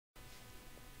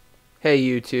Hey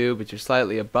YouTube, it's your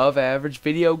slightly above average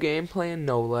video game playing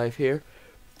No Life here,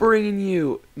 bringing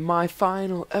you my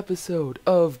final episode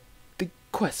of the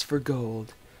Quest for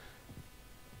Gold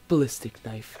Ballistic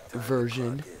Knife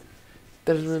version.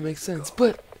 That doesn't really make sense,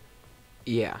 but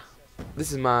yeah.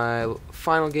 This is my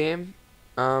final game,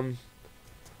 of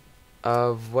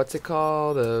what's it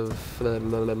called,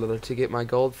 to get my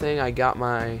gold thing. I got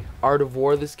my Art of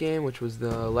War this game, which was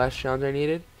the last challenge I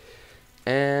needed.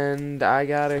 And I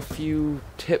got a few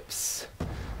tips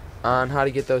on how to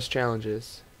get those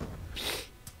challenges.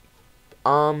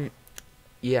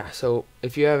 Yeah, so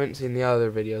if you haven't seen the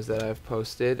other videos that I've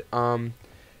posted,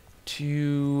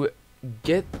 to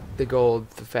get the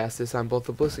gold the fastest on both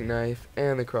the ballistic knife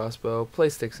and the crossbow, play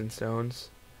sticks and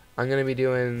stones. I'm gonna be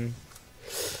doing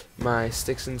my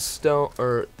sticks and stone,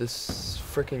 or this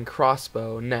freaking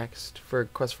crossbow next for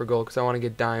Quest for Gold, because I want to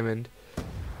get diamond.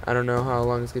 I don't know how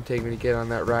long it's going to take me to get on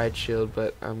that ride shield,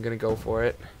 but I'm going to go for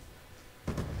it.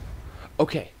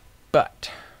 Okay,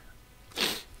 but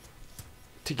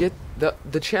to get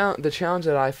the challenge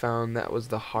that I found that was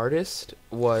the hardest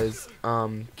was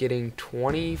getting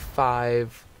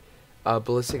 25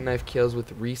 ballistic knife kills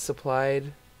with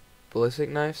resupplied ballistic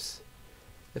knives,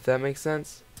 if that makes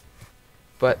sense.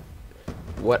 But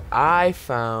what I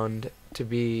found to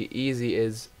be easy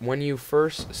is when you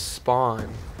first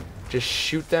spawn, just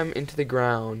shoot them into the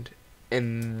ground,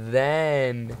 and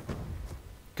then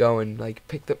go and like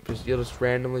pick them. You'll just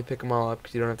randomly pick them all up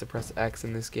because you don't have to press X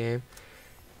in this game,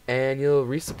 and you'll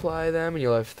resupply them, and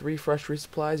you'll have 3 fresh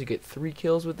resupplies. You get 3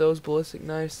 kills with those ballistic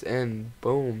knives, and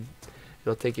boom,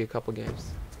 it'll take you a couple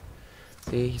games.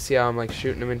 See, you see how I'm like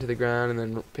shooting them into the ground and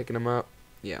then picking them up?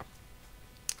 Yeah.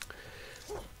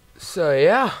 So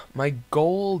yeah, my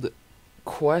gold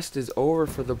quest is over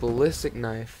for the ballistic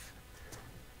knife.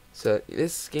 So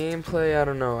this gameplay, I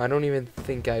don't know. I don't even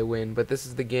think I win, but this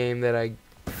is the game that I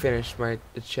finished my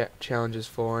challenges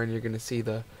for, and you're gonna see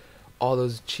all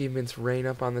those achievements rain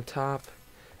up on the top,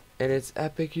 and it's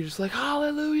epic. You're just like,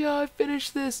 hallelujah! I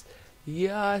finished this.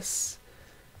 Yes.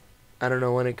 I don't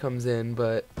know when it comes in,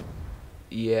 but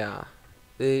yeah,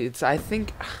 I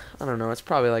think I don't know. It's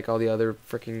probably like all the other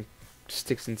freaking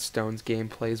sticks and stones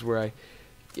gameplays where I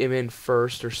am in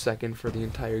first or second for the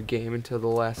entire game until the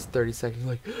last 30 seconds,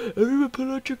 like, everyone put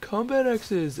out your combat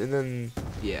X's, and then,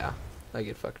 yeah, I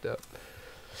get fucked up.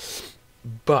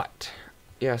 But,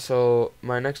 yeah, so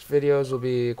my next videos will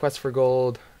be Quest for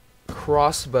Gold,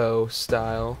 crossbow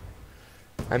style.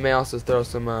 I may also throw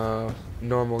some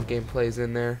normal gameplays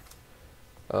in there,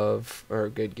 or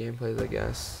good gameplays, I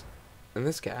guess. And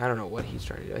this guy, I don't know what he's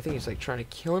trying to do. I think he's like trying to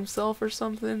kill himself or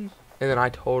something, and then I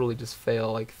totally just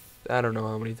fail, like, I don't know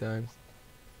how many times.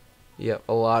 Yep,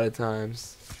 a lot of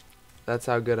times. That's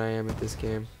how good I am at this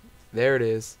game. There it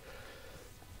is.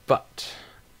 But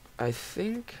I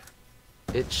think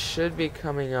it should be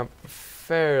coming up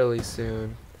fairly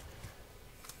soon,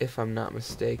 if I'm not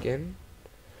mistaken.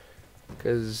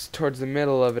 Because towards the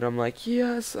middle of it, I'm like,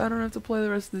 yes, I don't have to play the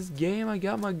rest of this game. I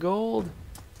got my gold.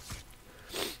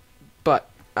 But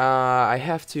I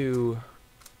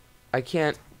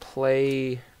can't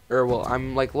play. Or, well,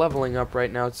 I'm like leveling up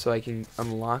right now so I can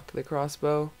unlock the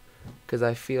crossbow, because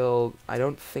I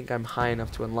don't think I'm high enough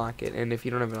to unlock it, and if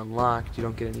you don't have it unlocked, you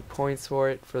don't get any points for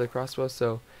it for the crossbow.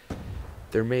 So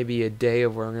there may be a day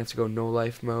of where I'm going to have to go no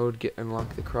life mode,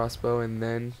 unlock the crossbow, and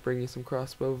then bring you some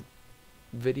crossbow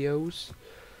videos.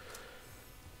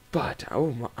 But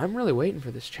I'm really waiting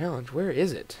for this challenge. Where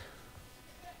is it?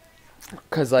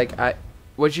 Because like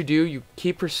what you do, you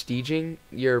keep prestiging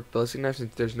your ballistic knife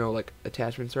since there's no like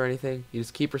attachments or anything. You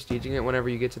just keep prestiging it whenever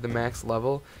you get to the max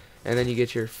level, and then you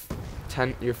get your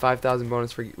 5,000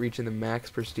 bonus for reaching the max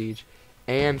prestige,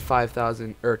 and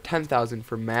 5,000 or 10,000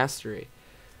 for mastery,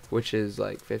 which is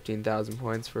like 15,000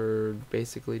 points for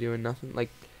basically doing nothing. Like,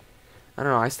 I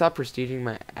don't know. I stopped prestiging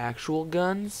my actual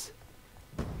guns,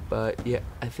 but yeah,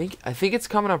 I think it's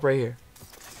coming up right here.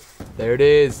 There it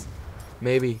is.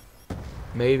 Maybe.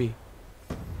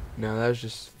 No, that was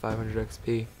just 500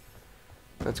 XP.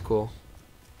 That's cool.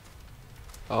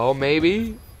 Oh,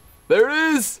 maybe. There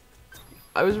it is!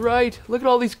 I was right. Look at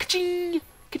all these. Ka-ching!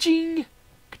 Ka-ching!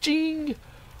 Ka-ching!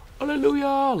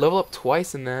 Hallelujah! Level up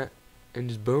twice in that. And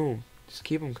just boom. Just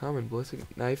keep them coming.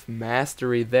 Ballistic knife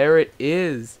mastery. There it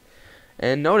is.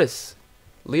 And notice.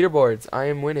 Leaderboards. I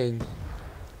am winning.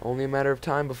 Only a matter of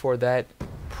time before that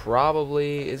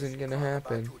probably isn't going to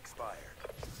happen.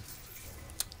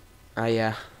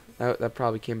 Yeah. That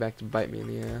probably came back to bite me in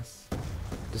the ass.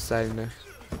 Deciding to...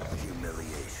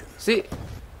 See,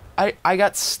 I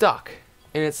got stuck,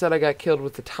 and it said I got killed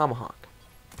with the tomahawk.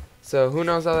 So who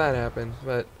knows how that happened.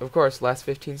 But, of course, last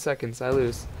 15 seconds, I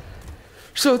lose.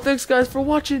 So thanks guys for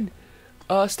watching.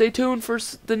 Stay tuned for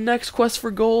the next quest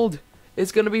for gold.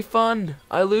 It's gonna be fun.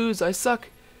 I lose, I suck.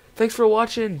 Thanks for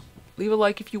watching. Leave a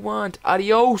like if you want.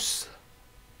 Adios.